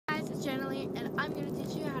Jenny, and I'm going to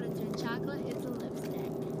teach you how to turn chocolate into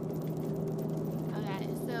lipstick. Okay,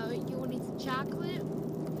 so you will need some chocolate.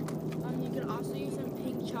 You can also use some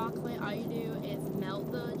pink chocolate. All you do is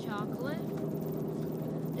melt the chocolate.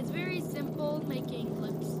 It's very simple making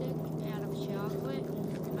lipstick out of chocolate.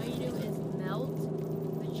 All you do is melt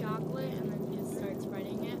the chocolate and then just start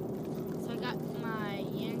spreading it. So I got my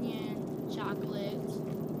Yan Yan chocolate.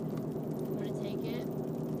 I'm going to take it.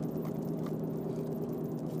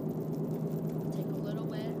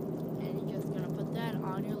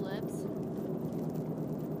 On your lips.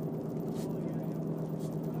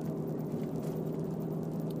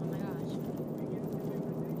 Oh my gosh.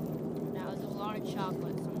 That was a lot of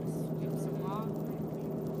chocolate, so I'm going to scoop some more.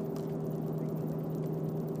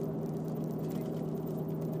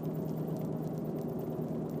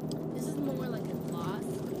 This is more like a gloss.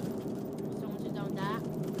 So once you're done with that,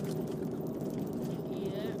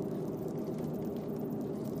 eat it.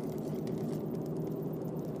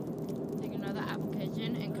 Take another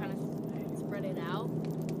application and kind of spread it out.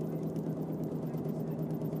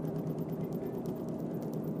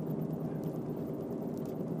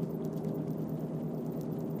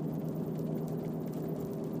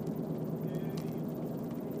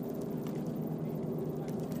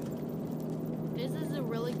 This is a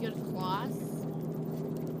really good gloss.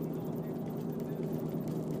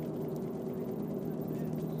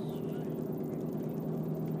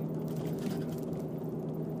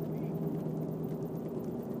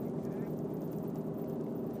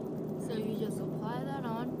 So you just apply that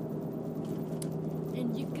on,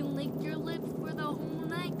 and you can lick your lips for the whole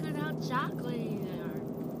night because how chocolatey they are.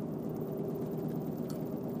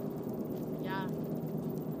 Yeah,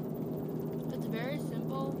 it's very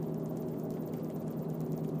simple.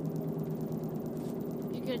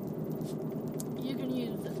 You can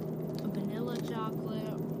use a vanilla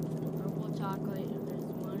chocolate, purple chocolate if there's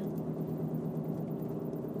one.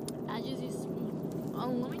 I just use. Oh,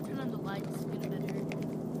 let me turn on the lights.